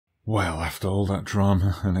Well, after all that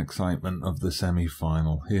drama and excitement of the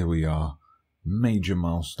semi-final, here we are. Major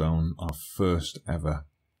milestone, our first ever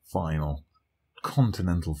final.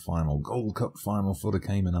 Continental final, Gold Cup final for the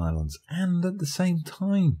Cayman Islands. And at the same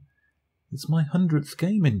time, it's my 100th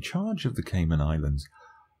game in charge of the Cayman Islands.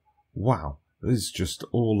 Wow, this is just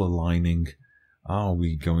all aligning. Are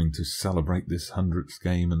we going to celebrate this 100th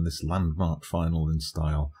game and this landmark final in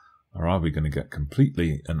style? Or are we going to get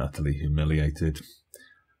completely and utterly humiliated?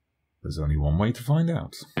 There's only one way to find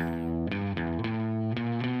out.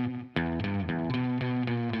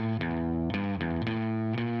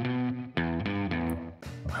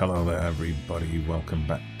 Hello there everybody, welcome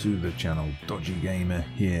back to the channel. Dodgy Gamer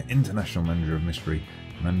here, International Manager of Mystery,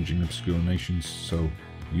 managing obscure nations so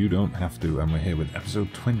you don't have to. And we're here with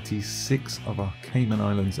episode 26 of our Cayman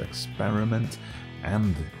Islands experiment,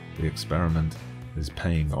 and the experiment is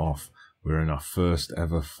paying off. We're in our first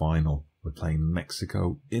ever final. We're playing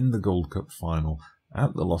Mexico in the Gold Cup final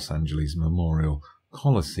at the Los Angeles Memorial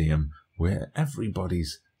Coliseum. We're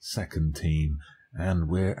everybody's second team, and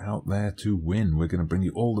we're out there to win. We're going to bring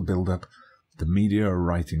you all the build-up. The media are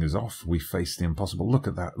writing us off. We face the impossible. Look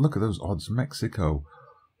at that. Look at those odds. Mexico,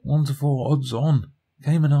 1-4 odds on.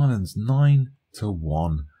 Cayman Islands,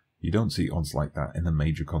 9-1. You don't see odds like that in a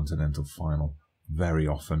major continental final very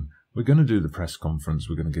often. We're going to do the press conference.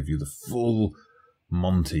 We're going to give you the full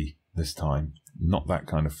Monty this time. Not that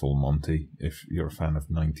kind of full Monty, if you're a fan of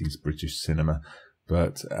 90s British cinema.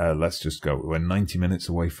 But let's just go. We're 90 minutes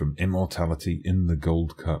away from immortality in the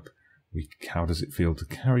Gold Cup. How does it feel to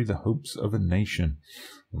carry the hopes of a nation?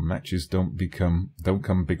 Well, matches don't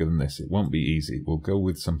come bigger than this. It won't be easy. We'll go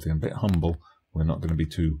with something a bit humble. We're not going to be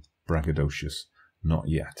too braggadocious. Not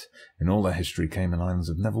yet. In all their history, Cayman Islands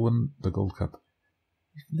have never won the Gold Cup.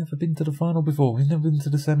 We've never been to the final before. We've never been to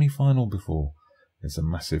the semi-final before. It's a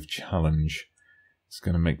massive challenge. It's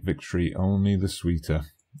going to make victory only the sweeter.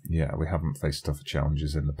 Yeah, we haven't faced tougher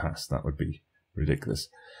challenges in the past. That would be ridiculous.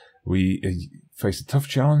 We face a tough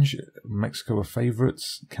challenge. Mexico are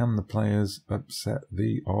favourites. Can the players upset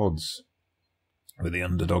the odds? We're the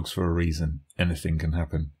underdogs for a reason. Anything can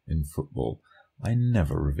happen in football. I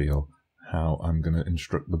never reveal how I'm going to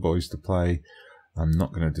instruct the boys to play. I'm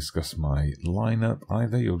not going to discuss my lineup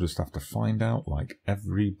either. You'll just have to find out like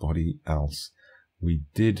everybody else. We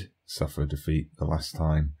did suffer defeat the last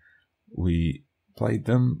time we played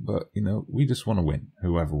them, but, you know, we just want to win,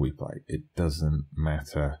 whoever we play. It doesn't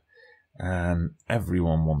matter. And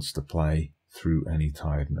everyone wants to play through any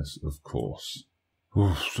tiredness, of course.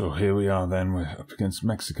 Ooh, so here we are then. We're up against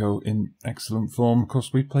Mexico in excellent form. Of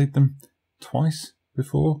course, we played them twice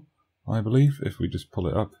before, I believe, if we just pull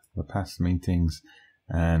it up, the past meetings,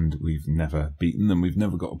 and we've never beaten them. We've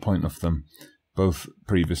never got a point off them. Both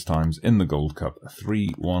previous times in the Gold Cup, a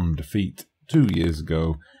 3-1 defeat 2 years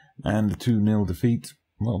ago, and a 2-0 defeat,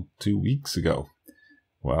 well, 2 weeks ago.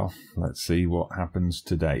 Well, let's see what happens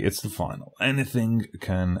today. It's the final. Anything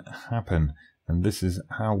can happen, and this is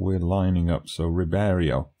how we're lining up. So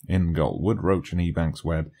Ribeiro in goal, Woodroach and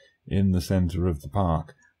Ebanks-Webb in the centre of the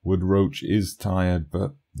park. Woodroach is tired,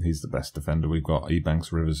 but he's the best defender we've got.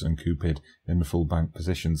 Ebanks, Rivers and Cupid in the full-back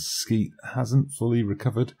positions. Skeet hasn't fully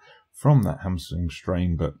recovered from that hamstring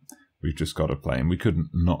strain, but we've just got to play him. We couldn't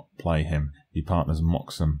not play him. He partners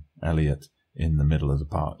Moxham Elliott in the middle of the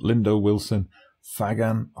park. Lindo Wilson,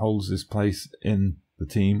 Fagan holds his place in the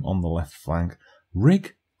team on the left flank.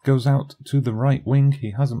 Rig goes out to the right wing.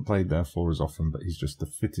 He hasn't played there for us often, but he's just the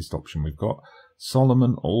fittest option we've got.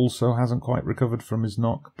 Solomon also hasn't quite recovered from his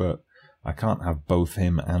knock, but I can't have both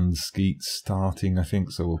him and Skeet starting, I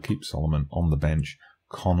think, so we'll keep Solomon on the bench.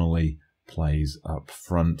 Connolly plays up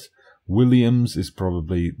front. Williams is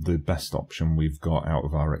probably the best option we've got out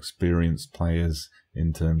of our experienced players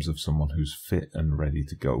in terms of someone who's fit and ready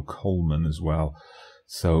to go. Coleman as well.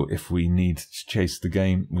 So if we need to chase the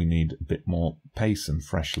game, we need a bit more pace and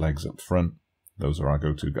fresh legs up front. Those are our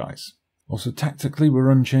go-to guys. Also, tactically, we're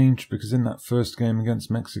unchanged because in that first game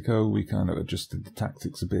against Mexico, we kind of adjusted the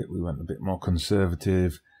tactics a bit. We went a bit more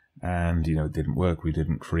conservative and, you know, it didn't work. We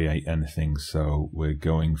didn't create anything. So we're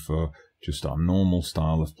going for just our normal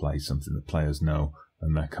style of play, something that players know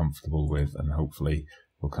and they're comfortable with, and hopefully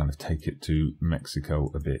we'll kind of take it to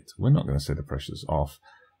Mexico a bit. We're not going to say the pressure's off.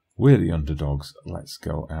 We're the underdogs. Let's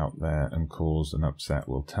go out there and cause an upset.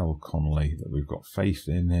 We'll tell Connolly that we've got faith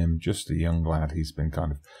in him. Just a young lad. He's been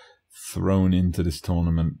kind of thrown into this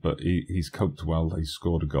tournament, but he's coped well. He's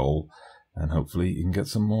scored a goal, and hopefully he can get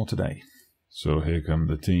some more today. So here come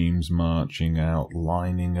the teams marching out,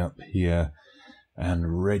 lining up here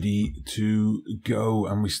and ready to go.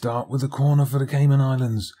 And we start with a corner for the Cayman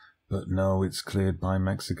Islands. But no, it's cleared by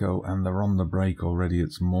Mexico, and they're on the break already.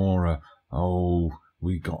 It's Mora. Oh,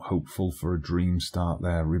 we got hopeful for a dream start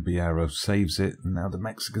there. Ribeiro saves it, and now the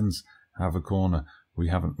Mexicans have a corner.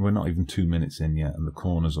 We're not even 2 minutes in yet, and the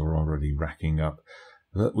corners are already racking up.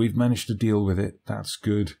 But we've managed to deal with it. That's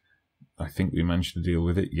good. I think we managed to deal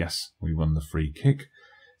with it. Yes, we won the free kick.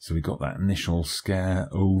 So we got that initial scare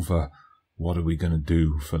over. What are we going to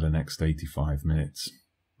do for the next 85 minutes?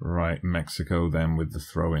 Right, Mexico then with the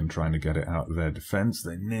throw-in, trying to get it out of their defence.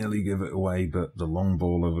 They nearly give it away, but the long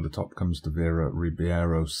ball over the top comes to Vera.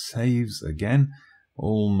 Ribeiro saves again.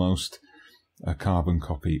 Almost a carbon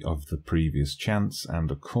copy of the previous chance, and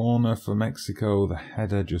a corner for Mexico. The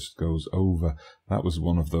header just goes over. That was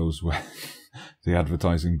one of those where the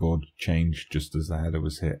advertising board changed just as the header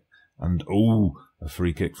was hit. And oh, a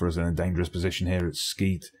free kick for us in a dangerous position here. It's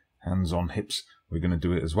Skeet, hands on hips. We're going to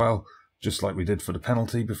do it as well, just like we did for the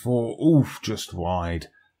penalty before. Oof, just wide.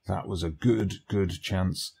 That was a good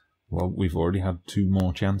chance. Well, we've already had 2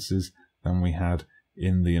 more chances than we had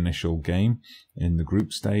in the initial game in the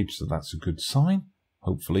group stage, so that's a good sign.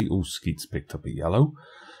 Hopefully, Skeet's picked up a yellow.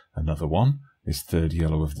 Another one. His 3rd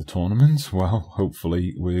yellow of the tournament. Well,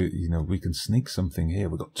 hopefully we can sneak something here.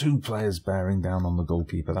 We've got 2 players bearing down on the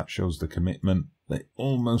goalkeeper. That shows the commitment. They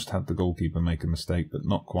almost had the goalkeeper make a mistake, but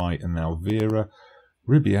not quite. And now Vera.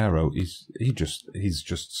 Ribeiro, he's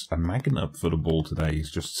just a magnet for the ball today.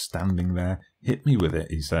 He's just standing there. Hit me with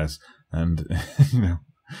it, he says. And,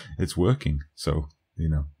 it's working. So,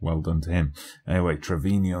 well done to him. Anyway,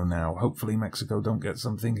 Trevino now. Hopefully Mexico don't get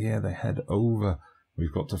something here. They head over.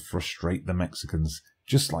 We've got to frustrate the Mexicans,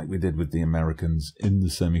 just like we did with the Americans in the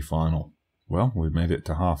semi-final. Well, we've made it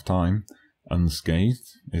to half-time unscathed.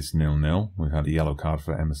 It's 0-0. We've had a yellow card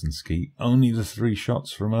for Emerson Skeet. Only the 3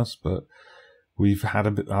 shots from us, but we've had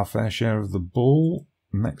our fair share of the ball.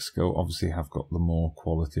 Mexico obviously have got the more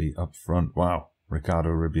quality up front. Wow, Ricardo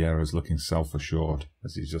Ribeiro is looking self-assured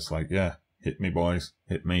as he's just like, yeah, hit me, boys,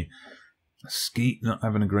 hit me. Skeet not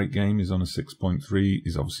having a great game. He's on a 6.3.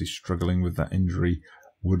 He's obviously struggling with that injury.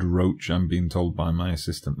 Wood Roach, I'm being told by my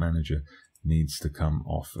assistant manager, needs to come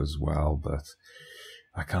off as well. But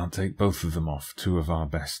I can't take both of them off. 2 of our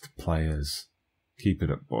best players. Keep it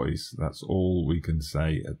up, boys. That's all we can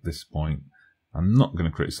say at this point. I'm not going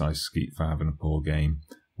to criticise Skeet for having a poor game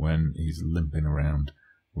when he's limping around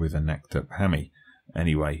with a necked up hammy.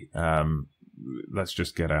 Anyway, let's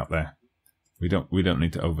just get out there. We don't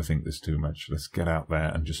need to overthink this too much. Let's get out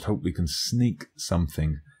there and just hope we can sneak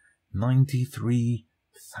something.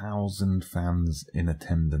 93,000 fans in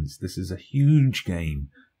attendance. This is a huge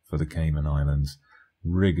game for the Cayman Islands.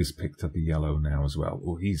 Rig has picked up a yellow now as well.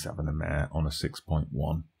 Oh, he's having a mare on a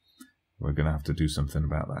 6.1. We're going to have to do something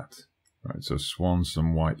about that. Right, so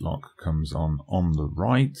Swanson Whitelock comes on the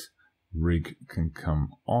right. Rig can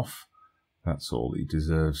come off. That's all he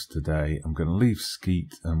deserves today. I'm going to leave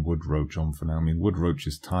Skeet and Woodroach on for now. I mean, Woodroach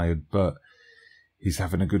is tired, but he's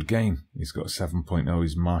having a good game. He's got a 7.0.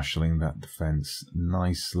 He's marshalling that defence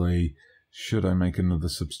nicely. Should I make another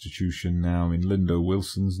substitution now? I mean, Lindo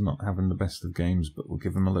Wilson's not having the best of games, but we'll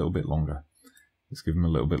give him a little bit longer. Let's give him a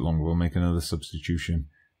little bit longer. We'll make another substitution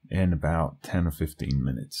in about 10 or 15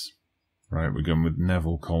 minutes. Right, we're going with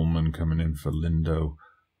Neville Coleman coming in for Lindo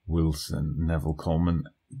Wilson. Neville Coleman,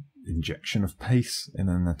 injection of pace in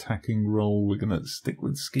an attacking role. We're going to stick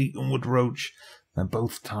with Skeet and Woodroach. They're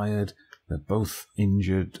both tired. They're both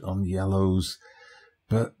injured on yellows.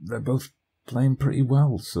 But they're both playing pretty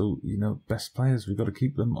well. So, best players, we've got to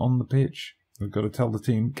keep them on the pitch. We've got to tell the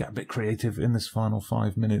team, get a bit creative in this final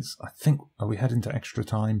 5 minutes. I think, are we heading to extra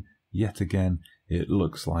time? Yet again, it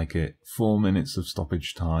looks like it. 4 minutes of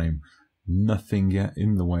stoppage time. Nothing yet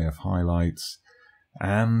in the way of highlights.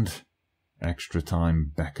 And extra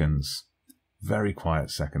time beckons. Very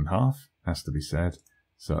quiet second half, has to be said.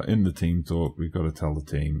 So in the team talk, we've got to tell the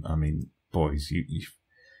team, I mean, boys,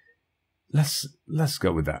 let's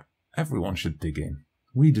go with that. Everyone should dig in.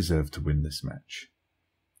 We deserve to win this match.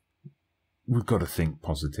 We've got to think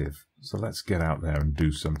positive. So let's get out there and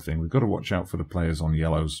do something. We've got to watch out for the players on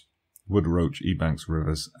yellows. Woodroach, Ebanks,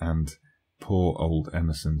 Rivers, and poor old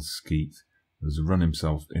Emerson Skeet has run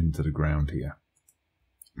himself into the ground here.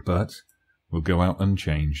 But we'll go out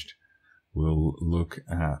unchanged. We'll look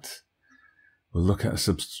at a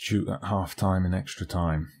substitute at half time and extra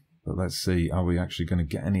time. But let's see, are we actually going to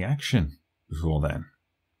get any action before then?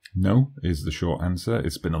 No, is the short answer.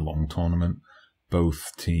 It's been a long tournament.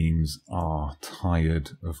 Both teams are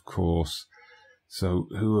tired, of course. So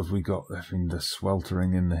who have we got? I mean, they're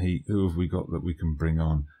sweltering in the heat. Who have we got that we can bring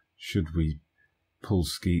on? Should we pull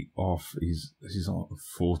Skeet off? He's on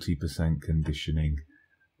 40% conditioning.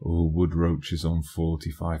 Oh, Woodroach is on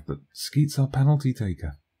 45, but Skeet's our penalty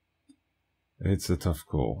taker. It's a tough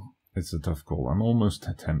call. It's a tough call. I'm almost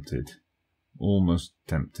tempted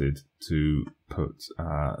to put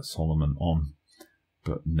Solomon on.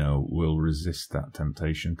 But no, we'll resist that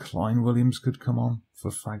temptation. Klein Williams could come on for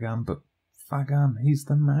Fagan, but Fagan, he's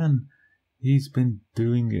the man. He's been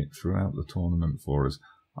doing it throughout the tournament for us.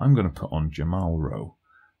 I'm going to put on Jamal Rowe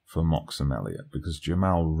for Moxham Elliott, because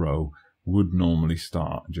Jamal Rowe would normally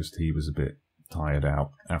start, just he was a bit tired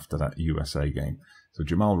out after that USA game. So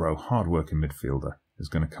Jamal Rowe, hard-working midfielder, is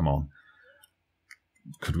going to come on.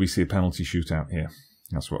 Could we see a penalty shootout here?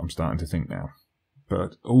 That's what I'm starting to think now.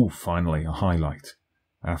 But, oh, finally, a highlight.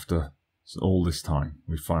 After all this time,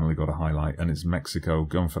 we've finally got a highlight, and it's Mexico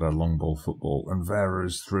going for their long ball football, and Vera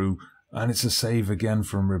is through, and it's a save again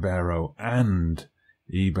from Ribeiro, and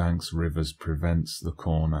Ebanks Rivers prevents the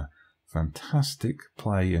corner. Fantastic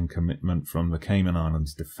play and commitment from the Cayman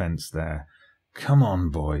Islands defence there. Come on,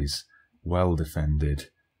 boys. Well defended.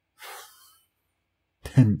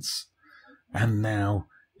 Tense. And now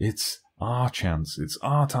it's our chance. It's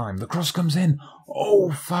our time. The cross comes in.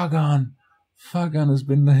 Oh, Fagan. Fagan has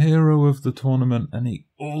been the hero of the tournament, and he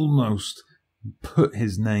almost put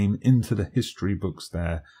his name into the history books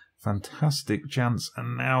there. Fantastic chance,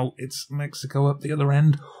 and now it's Mexico up the other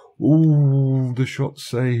end. Ooh, the shot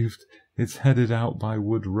saved. It's headed out by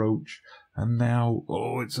Woodroach, and now,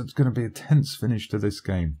 it's going to be a tense finish to this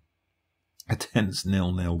game. A tense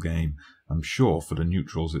 0-0 game. I'm sure for the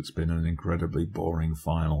neutrals it's been an incredibly boring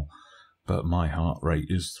final, but my heart rate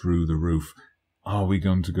is through the roof. Are we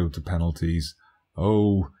going to go to penalties?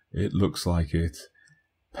 Oh, it looks like it.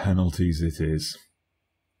 Penalties it is.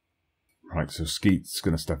 Right, so Skeet's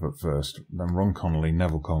going to step up first. Then Ron Connolly,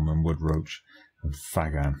 Neville Coleman, Woodroach, and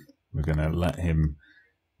Fagan. We're going to let him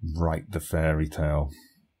write the fairy tale.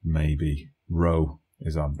 Maybe. Rowe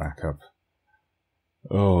is our backup.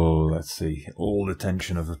 Oh, let's see. All the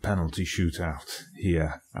tension of a penalty shootout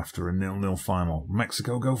here after a 0-0 final.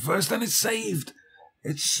 Mexico go first, and it's saved!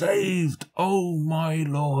 It's saved! Oh, my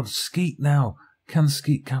lord. Skeet now. Can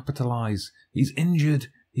Skeet capitalise? He's injured.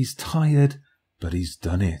 He's tired. But he's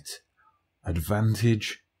done it.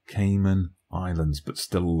 Advantage Cayman Islands, but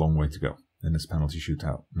still a long way to go in this penalty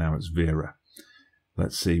shootout. Now it's Vera.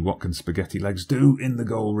 Let's see, what can Spaghetti Legs do in the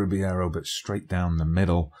goal, Ribeiro, but straight down the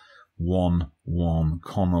middle. 1-1.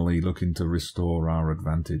 Connolly looking to restore our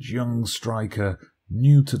advantage. Young striker,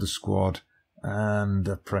 new to the squad, and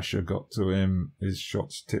the pressure got to him. His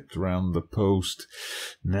shot's tipped round the post.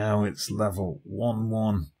 Now it's level.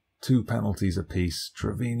 1-1. 2 penalties apiece.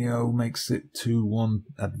 Trevino makes it 2-1.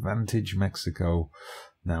 Advantage Mexico.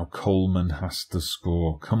 Now Coleman has to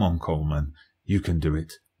score. Come on, Coleman. You can do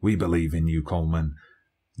it. We believe in you, Coleman.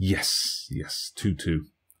 Yes, yes. 2-2.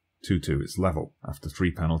 2-2. It's level after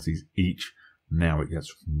 3 penalties each. Now it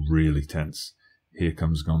gets really tense. Here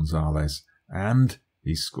comes Gonzalez. And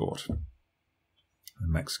he scored. The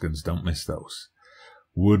Mexicans don't miss those.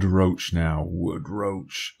 Woodroach now.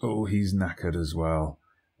 Woodroach. Oh, he's knackered as well.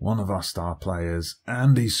 One of our star players.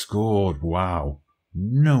 And he scored. Wow.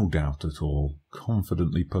 No doubt at all.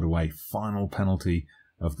 Confidently put away. Final penalty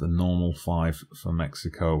of the normal 5 for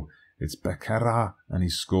Mexico. It's Becerra, and he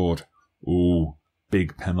scored. Ooh,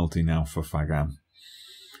 big penalty now for Fagan.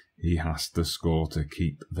 He has to score to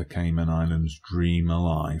keep the Cayman Islands dream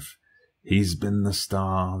alive. He's been the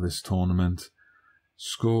star this tournament.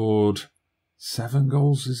 Scored 7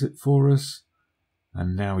 goals, is it, for us?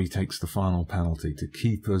 And now he takes the final penalty to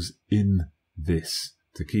keep us in this,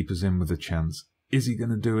 to keep us in with a chance. Is he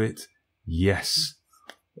going to do it? Yes.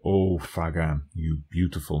 Oh, Fagan, you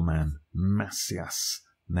beautiful man. Macias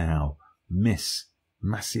now. Miss.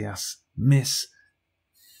 Macias. Miss.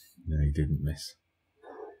 No, he didn't miss.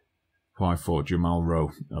 5-4. Jamal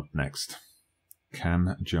Rowe up next.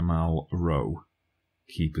 Can Jamal Rowe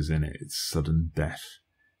keep us in it? It's sudden death.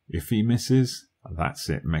 If he misses, that's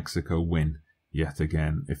it. Mexico win yet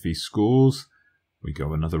again. If he scores, we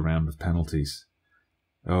go another round of penalties.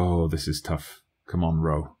 Oh, this is tough. Come on,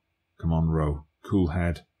 Rowe. Come on, Rowe. Cool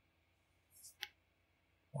head.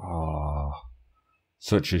 Ah,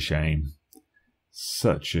 such a shame.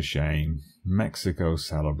 Such a shame. Mexico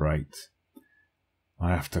celebrate.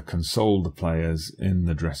 I have to console the players in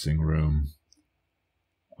the dressing room.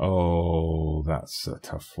 Oh, that's a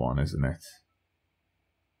tough one, isn't it?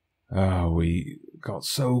 We got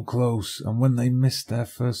so close, and when they missed their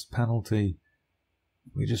first penalty,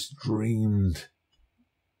 we just dreamed.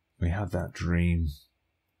 We had that dream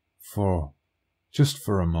just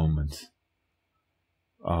for a moment.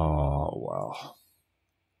 Oh, well.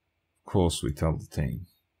 Of course we tell the team.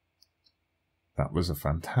 That was a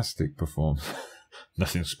fantastic performance.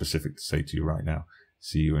 Nothing specific to say to you right now.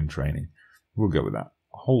 See you in training. We'll go with that.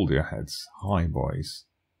 Hold your heads high, boys.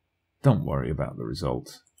 Don't worry about the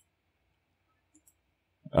result.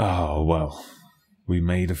 Oh, well, we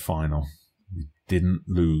made a final. We didn't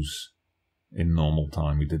lose in normal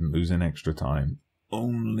time. We didn't lose in extra time.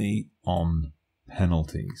 Only on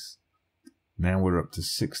penalties. Now we're up to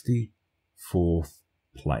 64th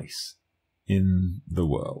place in the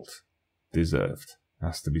world. Deserved.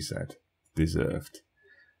 Has to be said. Deserved.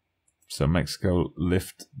 So Mexico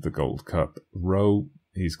lift the Gold Cup. Rowe,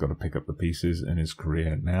 he's got to pick up the pieces in his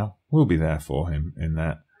career now. We'll be there for him in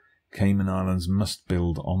that. Cayman Islands must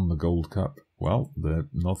build on the Gold Cup. Well, the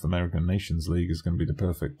North American Nations League is going to be the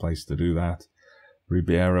perfect place to do that.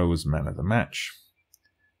 Ribeiro was man of the match.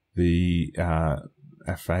 The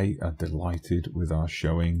FA are delighted with our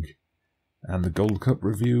showing. And the Gold Cup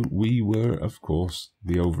review, we were, of course,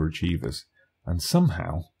 the overachievers. And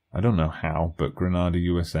somehow, I don't know how, but Grenada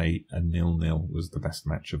USA a 0-0 was the best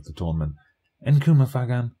match of the tournament. Nkouma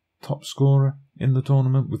Fagan, top scorer in the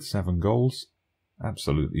tournament with 7 goals.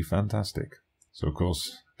 Absolutely fantastic. So, of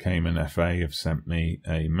course, Cayman FA have sent me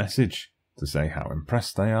a message to say how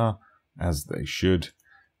impressed they are, as they should.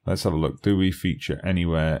 Let's have a look. Do we feature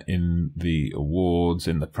anywhere in the awards,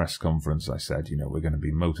 in the press conference? I said, you know, we're going to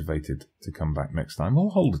be motivated to come back next time. We'll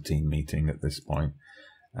hold a team meeting at this point,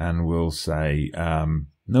 and we'll say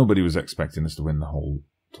nobody was expecting us to win the whole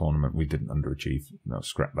tournament. We didn't underachieve. No,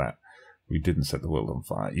 scrap that. We didn't set the world on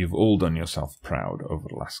fire. You've all done yourself proud over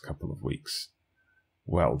the last couple of weeks.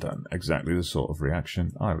 Well done. Exactly the sort of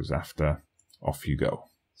reaction I was after. Off you go.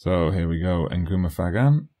 So here we go. Nkouma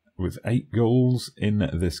Fagan with 8 goals in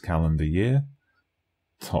this calendar year.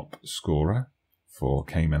 Top scorer for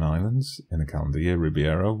Cayman Islands in a calendar year.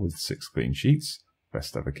 Ribeiro with 6 clean sheets.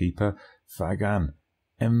 Best ever keeper. Fagan,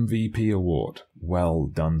 MVP award. Well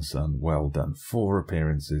done, son. Well done. 4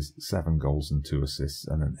 appearances, 7 goals and 2 assists,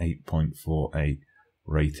 and an 8.48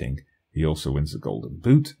 rating. He also wins the Golden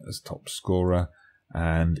Boot as top scorer.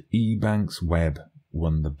 And Ebanks Webb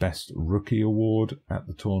won the Best Rookie Award at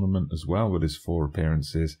the tournament as well with his 4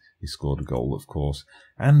 appearances. He scored a goal, of course.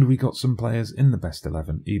 And we got some players in the Best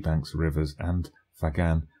 11, Ebanks, Rivers and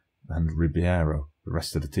Fagan and Ribeiro. The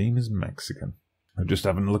rest of the team is Mexican. I'm just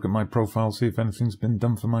having a look at my profile, see if anything's been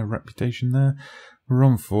done for my reputation there. We're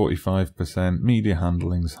on 45%. Media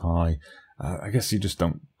handling's high. I guess you just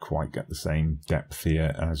don't quite get the same depth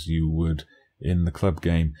here as you would in the club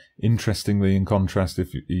game. Interestingly, in contrast, if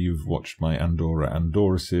you've watched my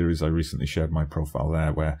Andorra series, I recently shared my profile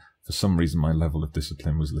there where for some reason my level of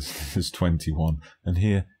discipline was listed as 21 and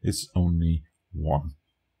here it's only 1.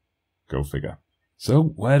 Go figure. So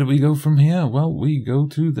where do we go from here? Well, we go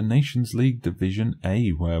to the Nations League Division A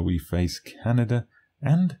where we face Canada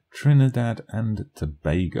and Trinidad and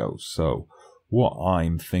Tobago. So what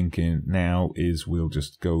I'm thinking now is we'll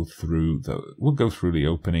just go through the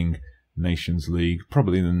opening Nations League.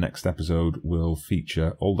 Probably in the next episode we'll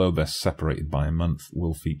feature, although they're separated by a month,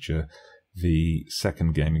 we'll feature the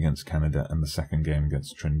second game against Canada and the second game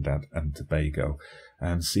against Trinidad and Tobago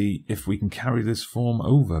and see if we can carry this form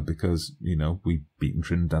over because, you know, we've beaten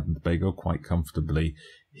Trinidad and Tobago quite comfortably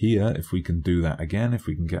here. If we can do that again, if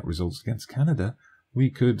we can get results against Canada, we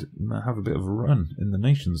could have a bit of a run in the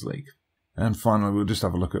Nations League. And finally, we'll just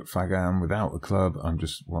have a look at Fagan without the club. I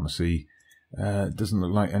just want to see. Doesn't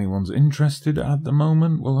look like anyone's interested at the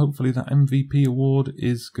moment. Well, hopefully that MVP award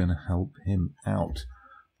is going to help him out.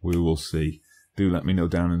 We will see. Do let me know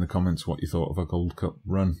down in the comments what you thought of a Gold Cup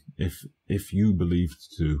run. If you believed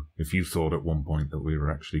to, if you thought at one point that we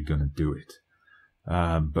were actually going to do it.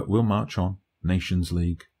 But we'll march on. Nations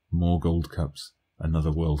League, more Gold Cups,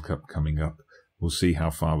 another World Cup coming up. We'll see how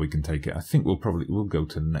far we can take it. I think we'll go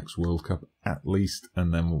to the next World Cup at least,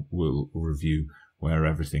 and then we'll review where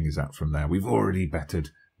everything is at from there. We've already bettered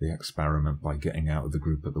the experiment by getting out of the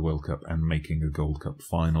group at the World Cup and making a Gold Cup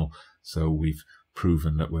final. So we've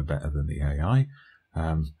proven that we're better than the AI.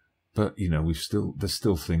 But, you know, there's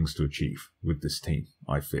still things to achieve with this team,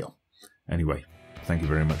 I feel. Anyway, thank you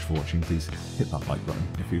very much for watching. Please hit that like button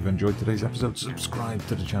if you've enjoyed today's episode. Subscribe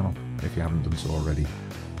to the channel if you haven't done so already.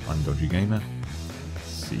 I'm Dodgy Gamer.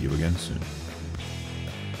 See you again soon.